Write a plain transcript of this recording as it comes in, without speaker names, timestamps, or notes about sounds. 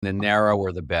The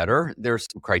narrower, the better. There's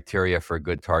some criteria for a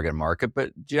good target market,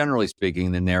 but generally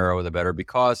speaking, the narrower, the better,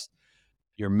 because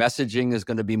your messaging is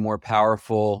going to be more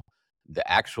powerful. The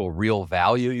actual real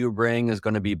value you bring is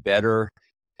going to be better,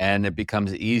 and it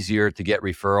becomes easier to get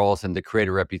referrals and to create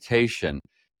a reputation.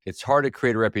 It's hard to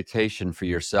create a reputation for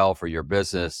yourself or your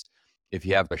business if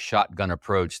you have a shotgun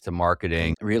approach to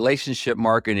marketing. Relationship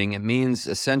marketing, it means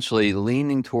essentially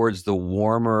leaning towards the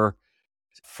warmer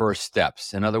first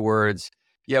steps. In other words,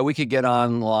 yeah, we could get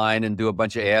online and do a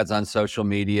bunch of ads on social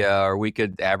media, or we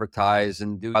could advertise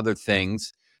and do other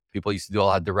things. People used to do a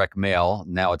lot of direct mail.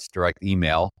 Now it's direct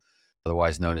email,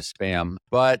 otherwise known as spam.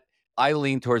 But I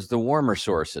lean towards the warmer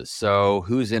sources. So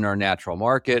who's in our natural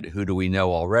market? Who do we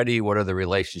know already? What are the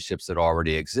relationships that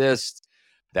already exist?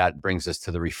 That brings us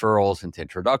to the referrals, into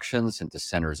introductions, into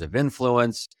centers of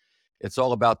influence. It's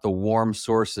all about the warm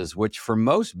sources, which for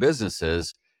most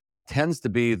businesses tends to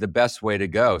be the best way to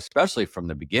go, especially from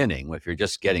the beginning. If you're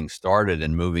just getting started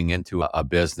and moving into a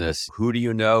business, who do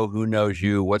you know? Who knows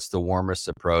you? What's the warmest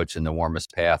approach and the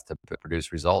warmest path to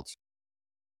produce results?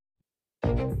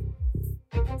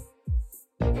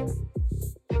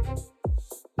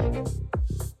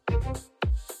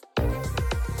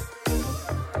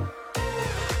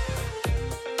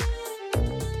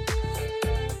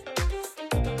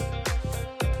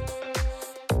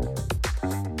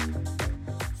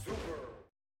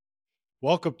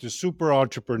 Welcome to Super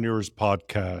Entrepreneurs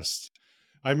Podcast.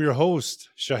 I'm your host,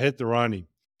 Shahid Durrani.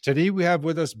 Today we have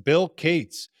with us Bill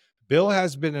Cates. Bill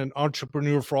has been an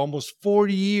entrepreneur for almost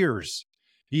 40 years.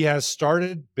 He has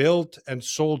started, built, and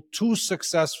sold 2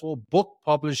 successful book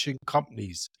publishing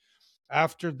companies.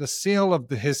 After the sale of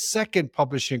his second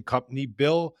publishing company,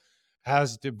 Bill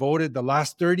has devoted the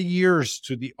last 30 years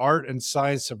to the art and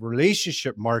science of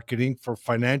relationship marketing for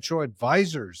financial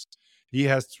advisors. He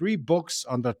has 3 books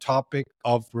on the topic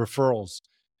of referrals.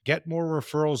 Get More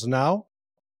Referrals Now,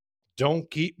 Don't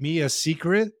Keep Me a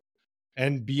Secret,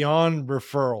 and Beyond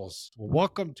Referrals.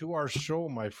 Welcome to our show,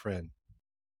 my friend.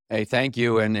 Hey, thank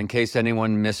you. And in case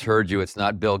anyone misheard you, it's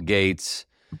not Bill Gates.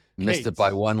 Missed it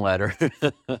by one letter.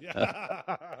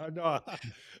 No,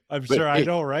 I'm sure I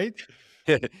know, right?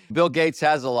 Bill Gates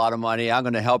has a lot of money. I'm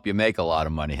going to help you make a lot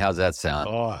of money. How's that sound?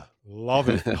 Oh, love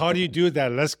it. How do you do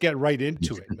that? Let's get right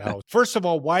into it now. First of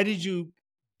all, why did you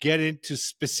get into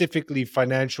specifically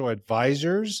financial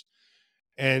advisors?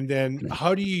 And then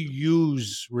how do you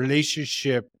use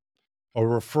relationship or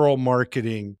referral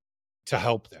marketing to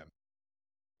help them?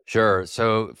 Sure.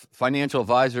 So financial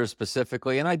advisors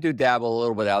specifically, and I do dabble a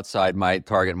little bit outside my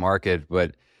target market,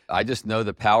 but I just know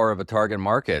the power of a target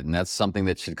market. And that's something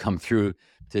that should come through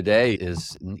today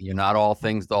is you're not all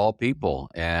things to all people.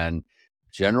 And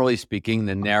generally speaking,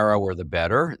 the narrower, the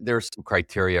better. There's some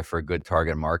criteria for a good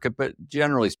target market, but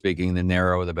generally speaking, the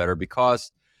narrower, the better,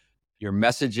 because your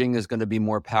messaging is going to be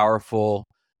more powerful.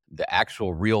 The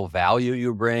actual real value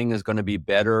you bring is going to be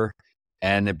better,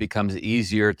 and it becomes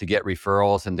easier to get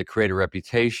referrals and to create a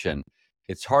reputation.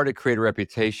 It's hard to create a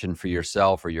reputation for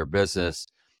yourself or your business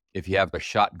if you have a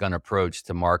shotgun approach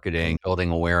to marketing, building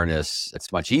awareness.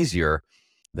 It's much easier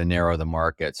the narrower the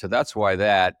market. So that's why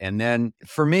that. And then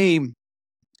for me,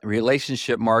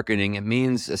 relationship marketing, it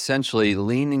means essentially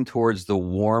leaning towards the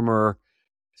warmer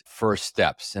first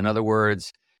steps. In other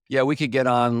words, yeah, we could get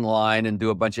online and do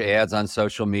a bunch of ads on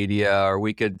social media, or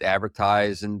we could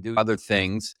advertise and do other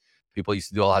things. People used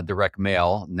to do a lot of direct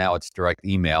mail. Now it's direct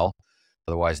email,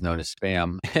 otherwise known as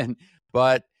spam.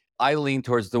 But I lean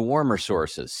towards the warmer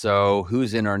sources. So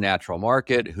who's in our natural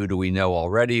market? Who do we know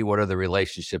already? What are the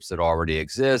relationships that already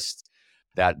exist?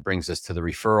 That brings us to the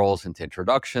referrals, into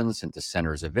introductions, into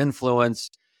centers of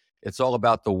influence. It's all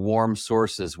about the warm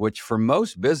sources, which for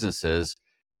most businesses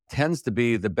tends to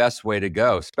be the best way to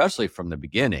go, especially from the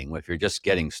beginning. If you're just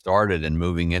getting started and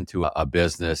moving into a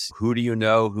business, who do you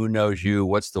know? Who knows you?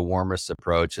 What's the warmest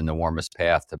approach and the warmest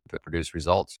path to produce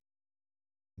results?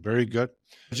 Very good.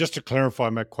 Just to clarify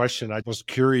my question, I was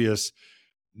curious,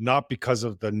 not because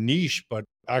of the niche, but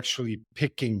actually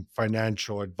picking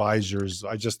financial advisors.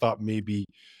 I just thought maybe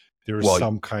there was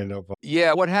some kind of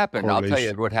what happened? I'll tell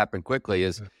you what happened quickly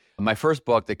is my first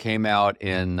book that came out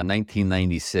in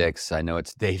 1996, I know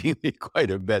it's dating me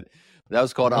quite a bit, that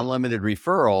was called Unlimited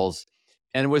Referrals,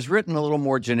 and it was written a little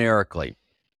more generically.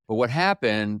 But what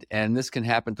happened, and this can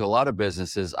happen to a lot of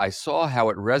businesses, I saw how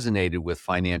it resonated with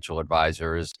financial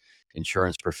advisors,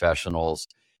 insurance professionals,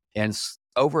 and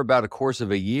over about a course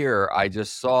of a year, I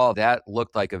just saw that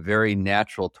looked like a very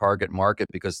natural target market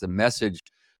because the message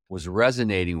was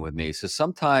resonating with me. So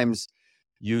sometimes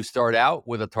you start out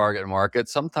with a target market.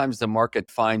 Sometimes the market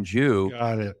finds you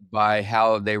by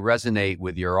how they resonate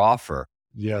with your offer.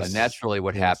 And Yes. that's really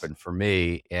what Yes. happened for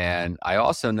me. And I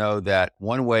also know that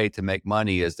one way to make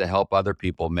money is to help other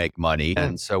people make money. Mm.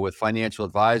 And so with financial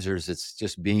advisors, it's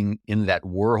just being in that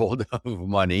world of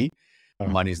money.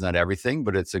 Money's not everything,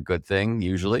 but it's a good thing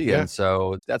usually. Yeah. And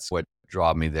so that's what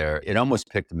drew me there. It almost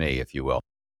picked me, if you will.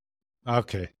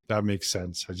 Okay, that makes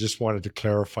sense. I just wanted to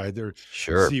clarify there,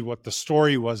 Sure. see what the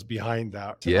story was behind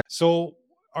that. Yeah. So,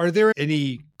 are there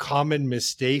any common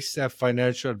mistakes that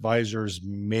financial advisors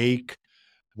make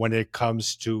when it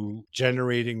comes to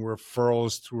generating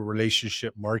referrals through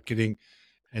relationship marketing?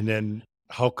 And then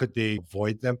how could they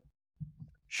avoid them?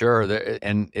 Sure.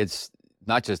 And it's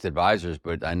not just advisors,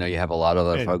 but I know you have a lot of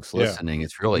other And folks yeah. listening.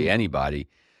 It's really Mhm, anybody.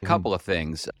 mhm, Couple of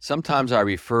things. Sometimes I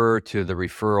refer to the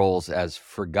referrals as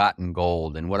forgotten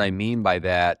gold. And what I mean by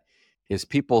that is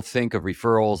people think of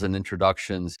referrals and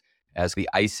introductions as the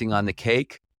icing on the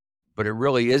cake, but it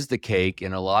really is the cake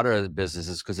in a lot of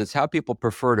businesses because it's how people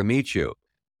prefer to meet you.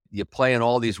 You play in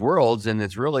all these worlds, and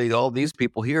it's really all these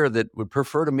people here that would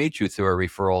prefer to meet you through a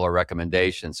referral or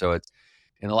recommendation. So it's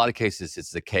in a lot of cases, it's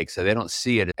the cake. So they don't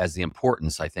see it as the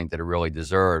importance I think that it really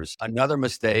deserves. Another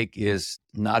mistake is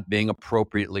not being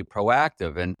appropriately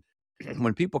proactive. And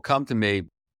when people come to me,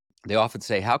 they often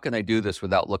say, how can I do this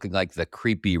without looking like the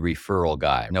creepy referral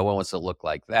guy? No one wants to look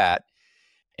like that.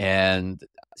 And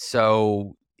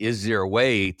so, is there a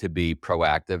way to be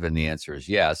proactive? And the answer is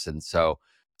yes. And so,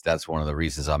 that's one of the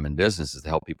reasons I'm in business is to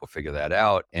help people figure that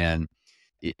out. And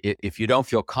if you don't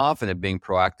feel confident being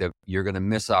proactive, you're going to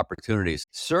miss opportunities.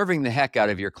 Serving the heck out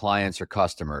of your clients or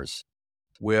customers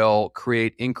will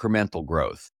create incremental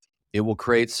growth. It will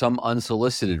create some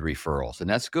unsolicited referrals, and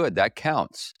that's good. That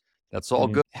counts. That's all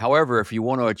mhm. good. However, if you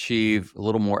want to achieve a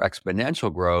little more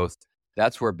exponential growth,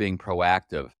 that's where being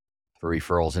proactive for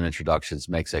referrals and introductions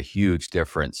makes a huge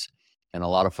difference. And a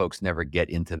lot of folks never get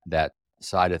into that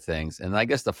side of things. And I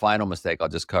guess the final mistake I'll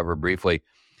just cover briefly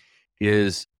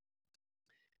is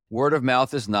word of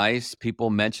mouth is nice. People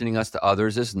mentioning us to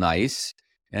others is nice.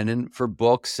 And then for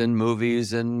books and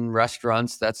movies and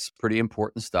restaurants, that's pretty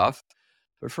important stuff.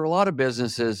 But for a lot of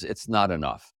businesses, it's not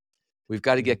enough. We've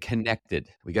got to get connected.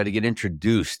 We got to get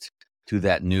introduced to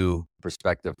that new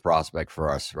prospective prospect for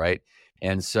us, right?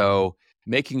 And so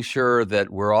making sure that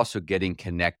we're also getting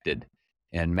connected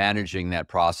and managing that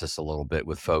process a little bit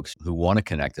with folks who want to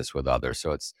connect us with others.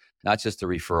 So it's not just a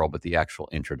referral, but the actual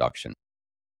introduction.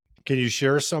 Can you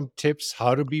share some tips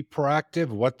how to be proactive,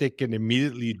 what they can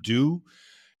immediately do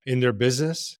in their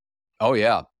business? Oh,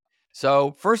 yeah.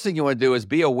 So, first thing you want to do is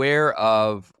be aware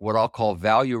of what I'll call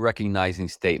value recognizing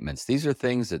statements. These are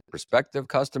things that prospective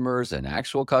customers and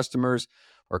actual customers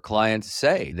or clients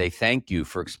say. They thank you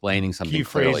for explaining Key something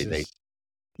clearly. phrases.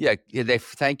 They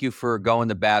thank you for going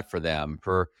to bat for them,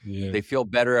 for Yeah. they feel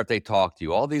better if they talk to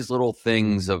you. All these little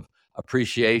things of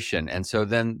appreciation. And so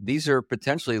then these are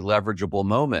potentially leverageable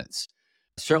moments.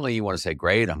 Certainly you want to say,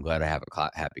 "Great, I'm glad I have a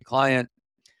happy client."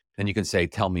 Then you can say,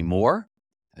 "Tell me more."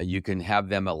 You can have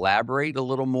them elaborate a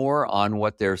little more on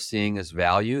what they're seeing as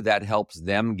value. That helps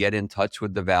them get in touch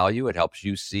with the value. It helps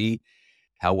you see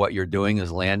how what you're doing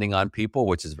is landing on people,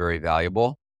 which is very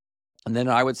valuable. And then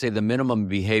I would say the minimum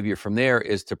behavior from there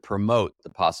is to promote the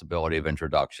possibility of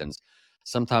introductions.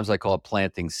 Sometimes I call it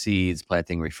planting seeds,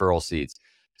 planting referral seeds.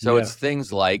 So Yeah. it's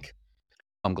things like,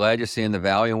 I'm glad you're seeing the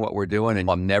value in what we're doing, and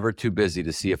I'm never too busy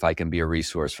to see if I can be a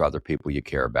resource for other people you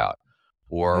care about.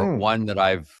 Or Mm. one that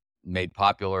I've made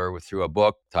popular through a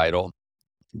book title,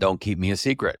 Don't Keep Me a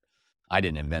Secret. I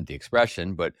didn't invent the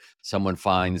expression, but someone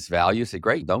finds value, say,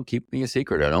 great, don't keep me a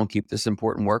secret. I don't keep this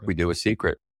important work we do a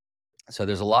secret. So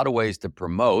there's a lot of ways to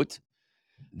promote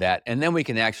that. And then we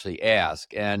can actually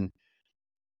ask. And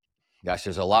gosh,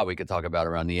 there's a lot we could talk about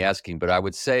around the asking, but I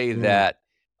would say Mm. that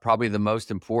probably the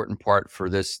most important part for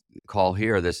this call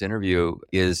here, this interview,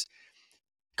 is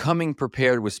coming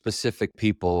prepared with specific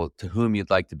people to whom you'd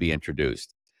like to be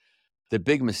introduced. The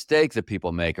big mistake that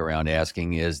people make around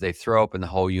asking is they throw open the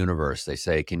whole universe. They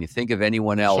say, can you think of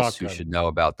anyone else who Shotgun. should know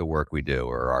about the work we do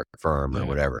or our firm or Yeah.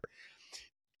 whatever?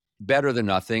 Better than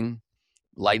nothing.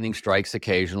 Lightning strikes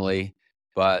occasionally,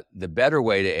 but the better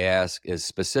way to ask is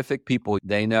specific people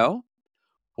they know,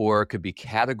 or it could be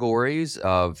categories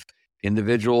of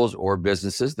individuals or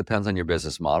businesses, depends on your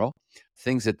business model,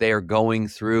 things that they are going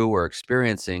through or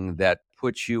experiencing that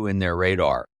puts you in their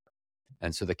radar.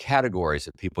 And so the categories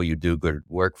of people you do good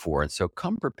work for. And so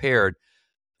come prepared.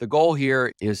 The goal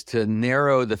here is to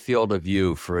narrow the field of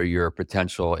view for your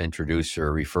potential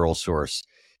introducer, referral source.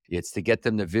 It's to get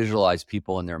them to visualize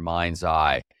people in their mind's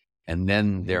eye, and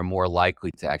then they're Mhm. more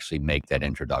likely to actually make that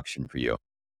introduction for you.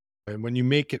 And when you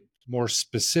make it more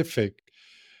specific,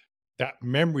 that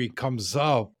memory comes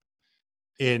up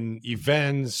in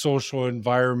events, social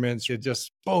environments. It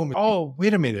just boom. Oh,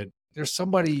 wait a minute. There's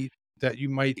somebody that you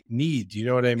might need. You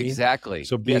know what I mean? Exactly.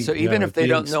 So Yeah. So even if they being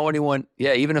don't know anyone,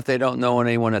 even if they don't know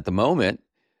anyone at the moment,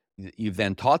 you've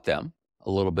then taught them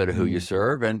a little bit of who you mm,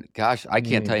 serve. And gosh, I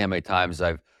can't mm, tell you how many times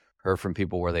I've heard from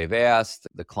people where they've asked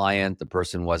the client, the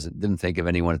person didn't think of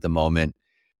anyone at the moment,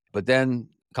 but then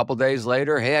a couple days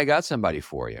later, hey, I got somebody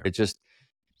for you.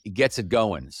 It gets it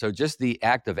going. So just the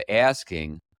act of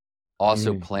asking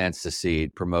also mm. plants the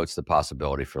seed, promotes the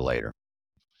possibility for later.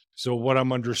 So what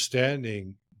I'm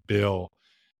understanding, Bill,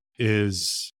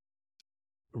 is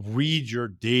read your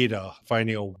data,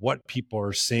 finding out what people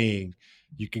are saying.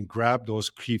 You can grab those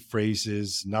key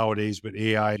phrases. Nowadays with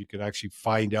AI, you can actually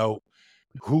find out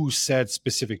who said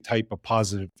specific type of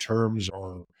positive terms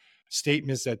or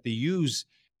statements that they use,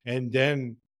 and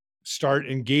then start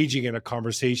engaging in a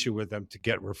conversation with them to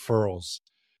get referrals.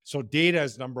 So data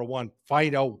is number one.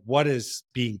 Find out what is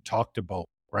being talked about,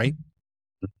 right?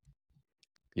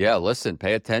 Yeah, listen,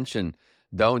 pay attention.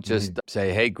 Don't Mhm. just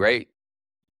say, hey, great.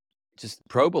 Just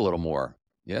probe a little more.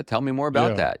 Yeah, tell me more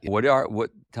about Yeah.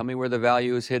 that. Tell me where the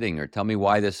value is hitting, or tell me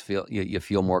why you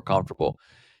feel more comfortable,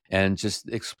 and just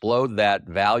explode that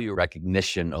value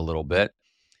recognition a little bit.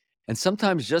 And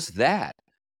sometimes just that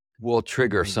will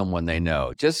trigger Mhm. someone they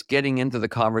know. Just getting into the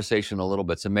conversation a little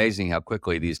bit. It's amazing how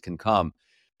quickly these can come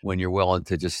when you're willing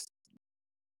to just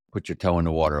put your toe in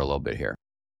the water a little bit here.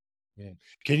 Yeah.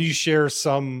 Can you share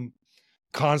some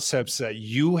concepts that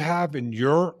you have in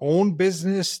your own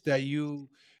business that you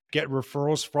get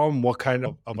referrals from? What kind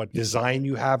of a design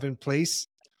you have in place?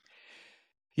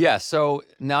 Yeah, so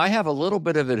now I have a little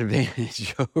bit of an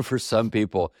advantage over some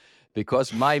people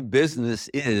because my business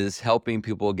is helping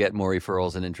people get more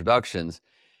referrals and introductions.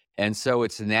 And so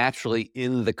it's naturally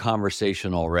in the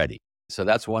conversation already. So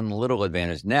that's one little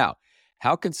advantage. Now,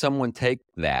 how can someone take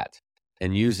that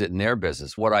and use it in their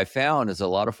business? What I found is a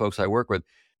lot of folks I work with,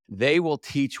 they will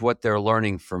teach what they're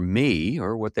learning from me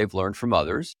or what they've learned from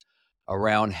others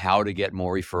around how to get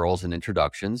more referrals and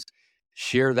introductions,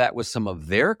 share that with some of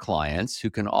their clients who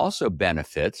can also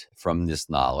benefit from this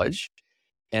knowledge.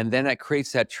 And then it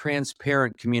creates that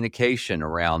transparent communication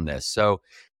around this. So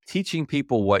teaching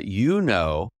people what you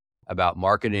know about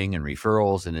marketing and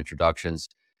referrals and introductions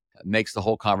makes the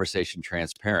whole conversation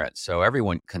transparent. So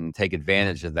everyone can take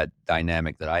advantage of that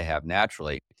dynamic that I have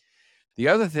naturally. The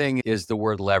other thing is the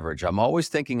word leverage. I'm always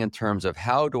thinking in terms of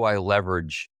how do I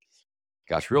leverage,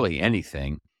 gosh, really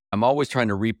anything. I'm always trying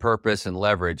to repurpose and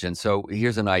leverage. And so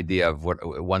here's an idea of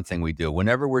one thing we do.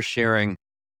 Whenever we're sharing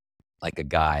like a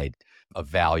guide of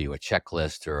value, a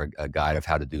checklist, or a guide of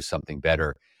how to do something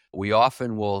better, we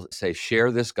often will say,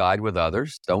 share this guide with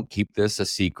others. Don't keep this a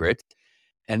secret.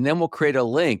 And then we'll create a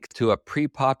link to a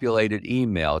pre-populated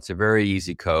email. It's a very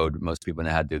easy code. Most people know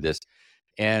how to do this.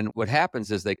 And what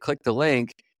happens is they click the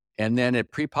link and then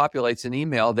it pre-populates an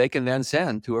email they can then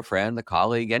send to a friend, a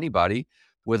colleague, anybody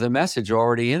with a message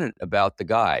already in it about the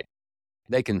guide.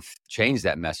 They can change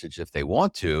that message if they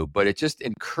want to, but it just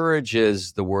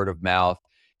encourages the word of mouth.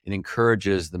 It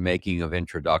encourages the making of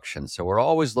introductions. So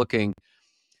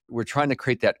we're trying to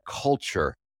create that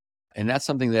culture. And that's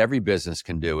something that every business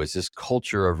can do is this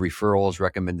culture of referrals,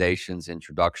 recommendations,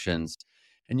 introductions.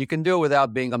 And you can do it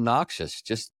without being obnoxious.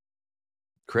 Just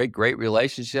create great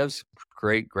relationships,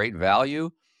 create great value,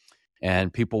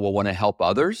 and people will want to help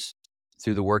others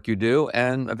through the work you do.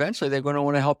 And eventually they're going to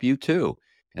want to help you too.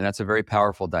 And that's a very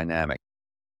powerful dynamic.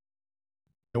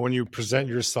 And when you present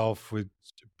yourself with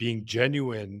being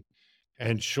genuine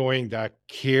and showing that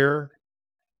care,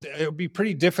 it would be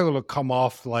pretty difficult to come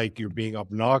off like you're being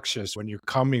obnoxious when you're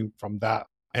coming from that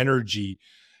energy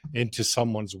into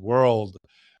someone's world.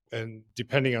 And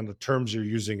depending on the terms you're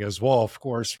using as well, of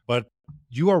course, but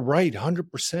you are right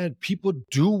 100%. People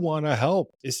do want to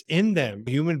help. It's in them.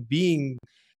 Human being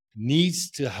needs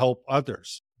to help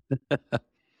others.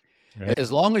 Right?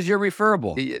 As long as you're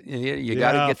referable, you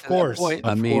got to Yeah, get of to that course. point.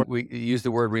 I Of mean, course. we use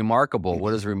the word remarkable.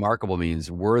 What does remarkable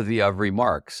means? Worthy of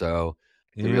remark. So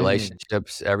the Mhm.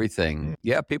 relationships, everything.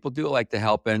 Yeah, people do like to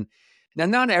help. And now,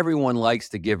 not everyone likes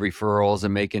to give referrals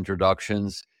and make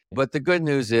introductions, but the good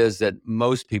news is that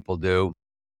most people do,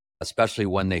 especially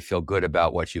when they feel good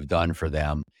about what you've done for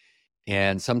them.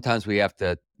 And sometimes we have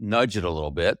to nudge it a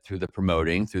little bit through the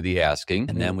promoting, through the asking,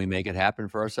 and then Mhm. we make it happen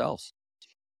for ourselves.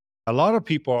 A lot of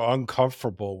people are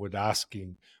uncomfortable with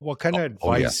asking. What kind of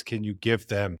Oh, yeah. advice can you give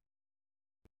them?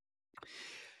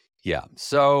 Yeah.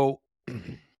 So,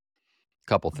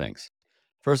 couple things.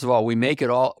 First of all, we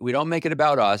don't make it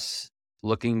about us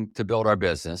looking to build our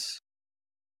business.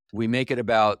 We make it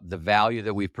about the value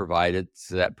that we've provided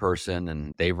to that person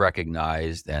and they've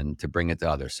recognized and to bring it to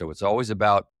others. So it's always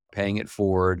about paying it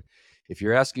forward. If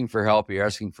you're asking for help, you're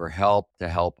asking for help to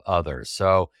help others.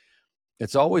 So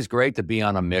it's always great to be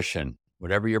on a mission,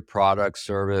 whatever your product,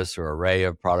 service, or array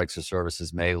of products or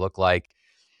services may look like.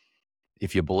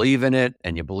 If you believe in it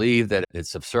and you believe that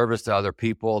it's of service to other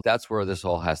people, that's where this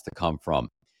all has to come from.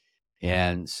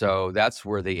 And so that's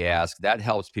where they ask. That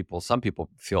helps people. Some people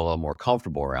feel a little more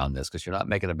comfortable around this because you're not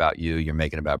making it about you, you're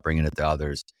making it about bringing it to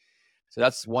others. So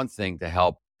that's one thing to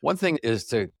help. One thing is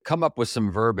to come up with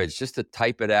some verbiage, just to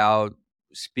type it out,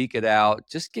 speak it out,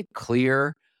 just get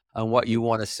clear on what you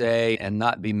want to say and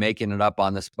not be making it up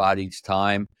on the spot each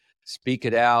time. Speak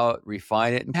it out,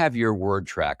 refine it, and have your word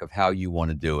track of how you want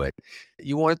to do it.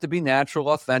 You want it to be natural,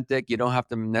 authentic. You don't have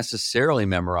to necessarily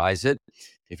memorize it.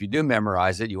 If you do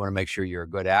memorize it, you want to make sure you're a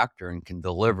good actor and can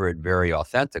deliver it very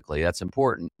authentically. That's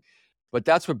important. But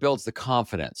that's what builds the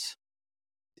confidence,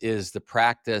 is the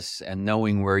practice and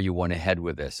knowing where you want to head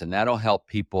with this. And that'll help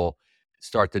people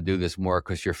start to do this more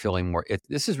because you're feeling more.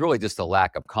 This is really just a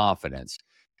lack of confidence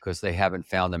because they haven't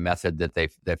found a method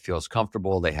that feels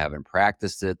comfortable. They haven't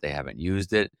practiced it. They haven't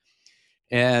used it.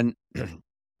 And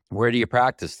where do you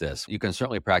practice this? You can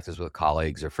certainly practice with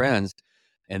colleagues or friends,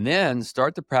 and then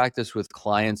start to practice with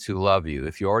clients who love you.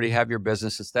 If you already have your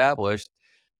business established,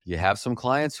 you have some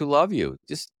clients who love you.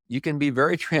 You can be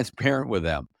very transparent with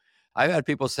them. I've had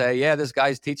people say, yeah, this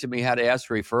guy's teaching me how to ask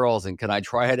for referrals and can I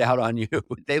try it out on you?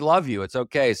 They love you. It's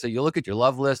okay. So you look at your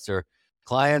love list or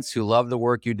clients who love the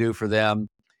work you do for them,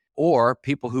 or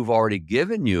people who've already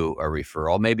given you a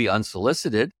referral, maybe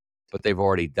unsolicited, but they've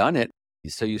already done it.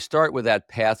 So you start with that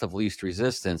path of least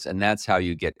resistance, and that's how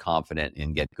you get confident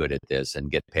and get good at this and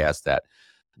get past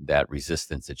that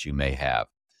resistance that you may have.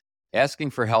 Asking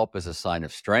for help is a sign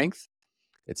of strength.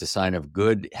 It's a sign of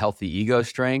good, healthy ego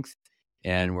strength.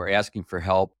 And we're asking for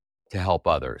help to help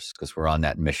others because we're on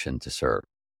that mission to serve.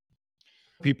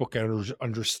 People can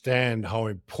understand how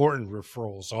important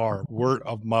referrals are, word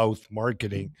of mouth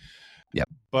marketing. Yep.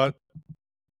 But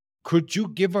could you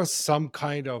give us some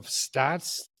kind of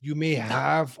stats you may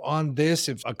have on this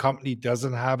if a company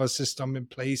doesn't have a system in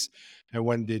place? And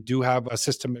when they do have a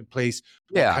system in place,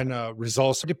 what Yeah, kind of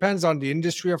results? It depends on the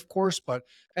industry, of course, but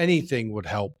anything would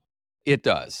help. it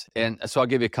does. And so I'll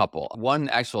give you a couple. One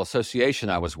actual association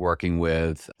I was working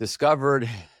with discovered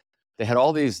they had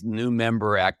all these new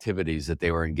member activities that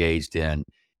they were engaged in.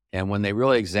 And when they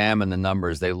really examined the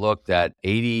numbers, they looked at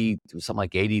something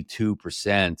like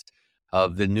 82%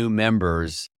 of the new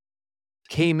members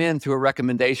came in through a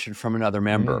recommendation from another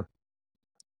member.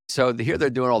 So here they're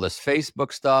doing all this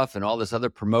Facebook stuff and all this other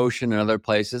promotion in other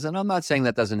places. And I'm not saying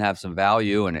that doesn't have some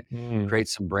value and it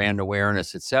creates some brand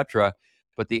awareness, et cetera.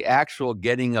 But the actual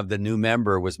getting of the new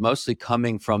member was mostly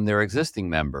coming from their existing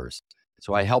members.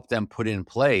 So I helped them put in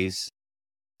place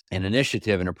an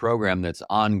initiative and a program that's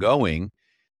ongoing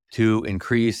to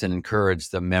increase and encourage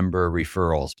the member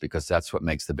referrals, because that's what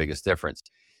makes the biggest difference.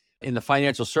 In the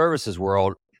financial services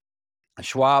world,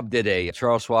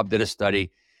 Charles Schwab did a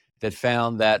study that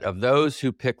found that of those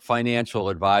who pick financial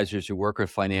advisors, who work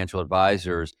with financial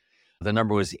advisors, the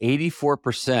number was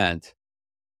 84%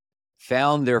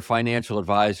 found their financial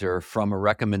advisor from a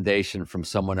recommendation from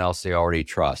someone else they already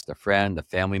trust, a friend, a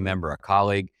family member, a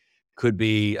colleague, could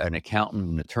be an accountant,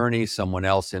 an attorney, someone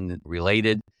else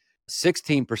related.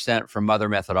 16% from other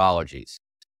methodologies,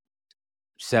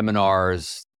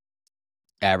 seminars,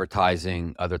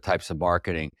 advertising, other types of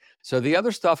marketing. So the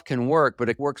other stuff can work, but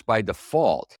it works by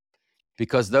default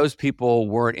because those people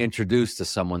weren't introduced to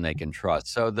someone they can trust.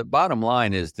 So the bottom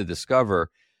line is to discover,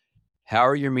 how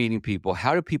are you meeting people?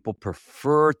 How do people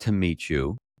prefer to meet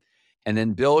you? And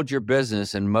then build your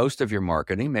business and most of your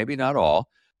marketing, maybe not all,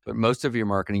 but most of your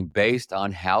marketing based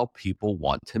on how people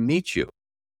want to meet you.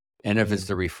 And if it's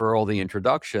the referral, the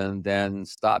introduction, then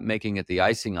stop making it the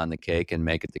icing on the cake and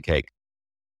make it the cake.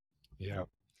 Yeah.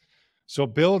 So,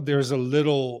 Bill, there's a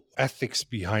little ethics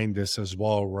behind this as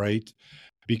well, right?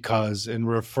 Because in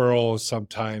referrals,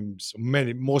 sometimes,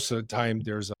 most of the time,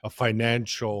 there's a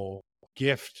financial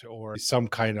gift or some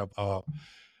kind of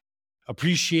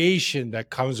appreciation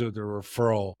that comes with the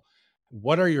referral.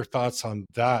 What are your thoughts on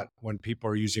that when people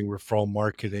are using referral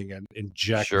marketing and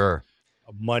inject Sure.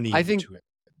 money I think, into it?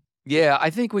 yeah, I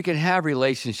think we can have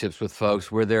relationships with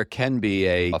folks where there can be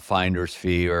a finder's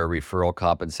fee or a referral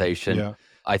compensation. Yeah.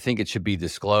 I think it should be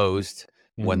disclosed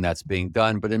when that's being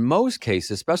done. But in most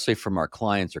cases, especially from our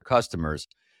clients or customers,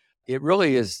 it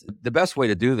really is the best way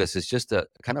to do this is just a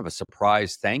kind of a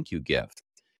surprise thank you gift.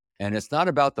 And it's not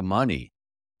about the money.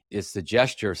 It's the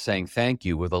gesture of saying thank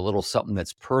you with a little something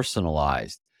that's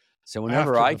personalized. So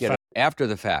whenever After I the get it fact. after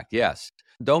the fact, yes,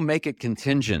 don't make it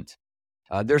contingent.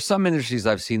 There's some industries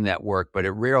I've seen that work, but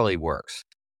it rarely works.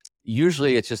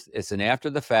 Usually it's an after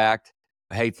the fact.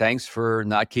 Hey, thanks for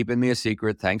not keeping me a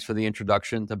secret. Thanks for the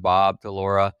introduction to Bob, to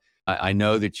Laura. I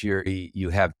know that you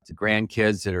have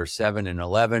grandkids that are 7 and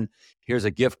 11. Here's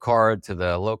a gift card to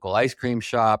the local ice cream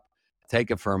shop.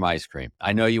 Take it for them ice cream.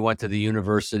 I know you went to the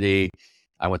university.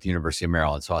 I went to the University of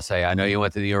Maryland. So I'll say, I know you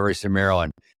went to the University of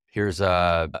Maryland. Here's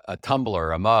a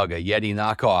tumbler, a mug, a Yeti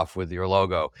knockoff with your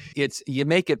logo. You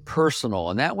make it personal.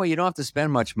 And that way you don't have to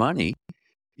spend much money.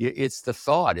 It's the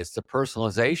thought, it's the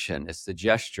personalization, it's the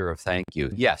gesture of thank you.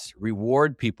 Yes,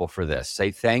 reward people for this. Say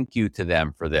thank you to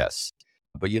them for this,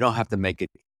 but you don't have to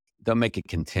don't make it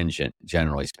contingent,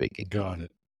 generally speaking. Got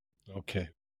it. Okay.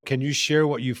 Can you share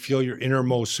what you feel your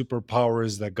innermost superpower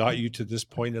is that got you to this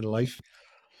point in life?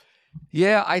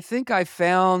 Yeah, I think I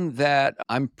found that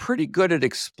I'm pretty good at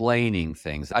explaining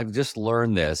things. I've just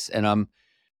learned this, and I'm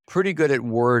pretty good at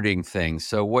wording things.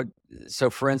 So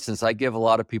for instance, I give a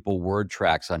lot of people word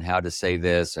tracks on how to say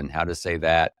this and how to say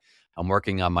that. I'm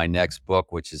working on my next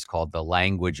book, which is called The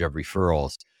Language of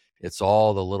Referrals. It's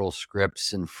all the little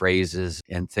scripts and phrases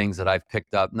and things that I've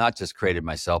picked up, not just created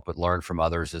myself, but learned from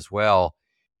others as well.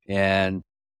 And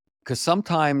because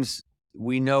sometimes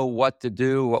we know what to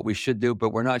do, what we should do,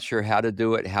 but we're not sure how to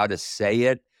do it, how to say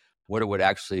it, what it would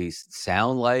actually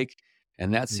sound like.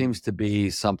 And that Mm. seems to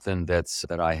be something that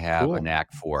I have a Cool.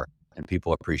 knack for, and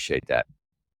people appreciate that.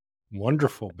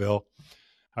 Wonderful, Bill.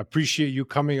 I appreciate you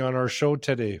coming on our show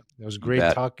today. It was You great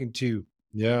bet. talking to you.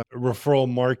 Yeah. Referral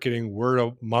marketing, word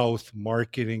of mouth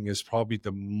marketing is probably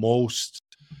the most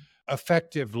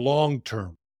effective long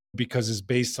term because it's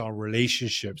based on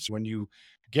relationships. When you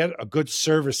get a good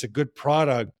service, a good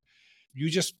product, you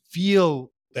just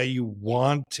feel that you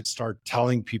want to start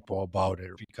telling people about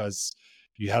it because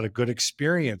you had a good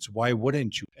experience. Why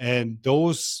wouldn't you? And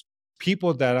those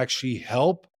people that actually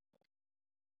help,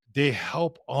 they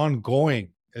help ongoing.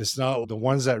 It's not the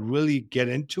ones that really get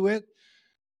into it.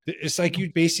 It's like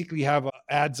you basically have an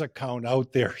ads account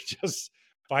out there just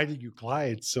finding you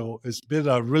clients. So it's been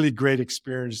a really great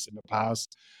experience in the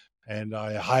past. And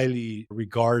I highly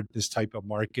regard this type of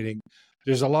marketing.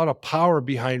 There's a lot of power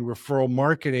behind referral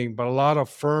marketing, but a lot of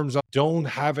firms don't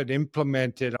have it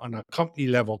implemented on a company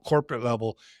level, corporate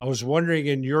level. I was wondering,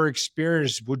 in your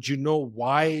experience, would you know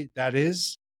why that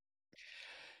is?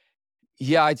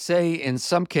 Yeah, I'd say in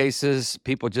some cases,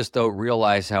 people just don't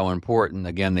realize how important.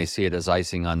 Again, they see it as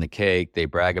icing on the cake. They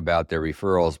brag about their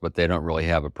referrals, but they don't really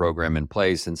have a program in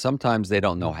place. And sometimes they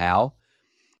don't know how.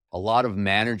 A lot of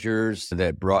managers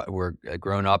that were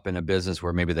grown up in a business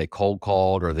where maybe they cold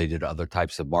called or they did other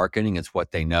types of marketing. It's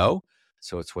what they know.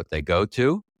 So it's what they go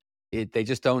to. They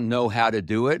just don't know how to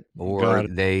do it, or Got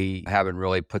it. they haven't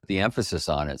really put the emphasis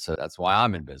on it. So that's why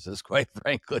I'm in business, quite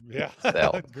frankly. Yeah,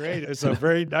 So great. It's a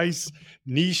very nice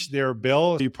niche there,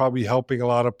 Bill. You're probably helping a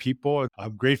lot of people.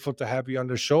 I'm grateful to have you on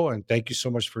the show and thank you so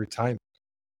much for your time.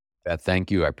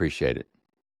 thank you. I appreciate it.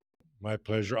 My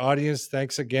pleasure. Audience,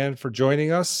 thanks again for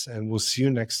joining us, and we'll see you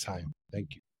next time. Thank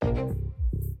you.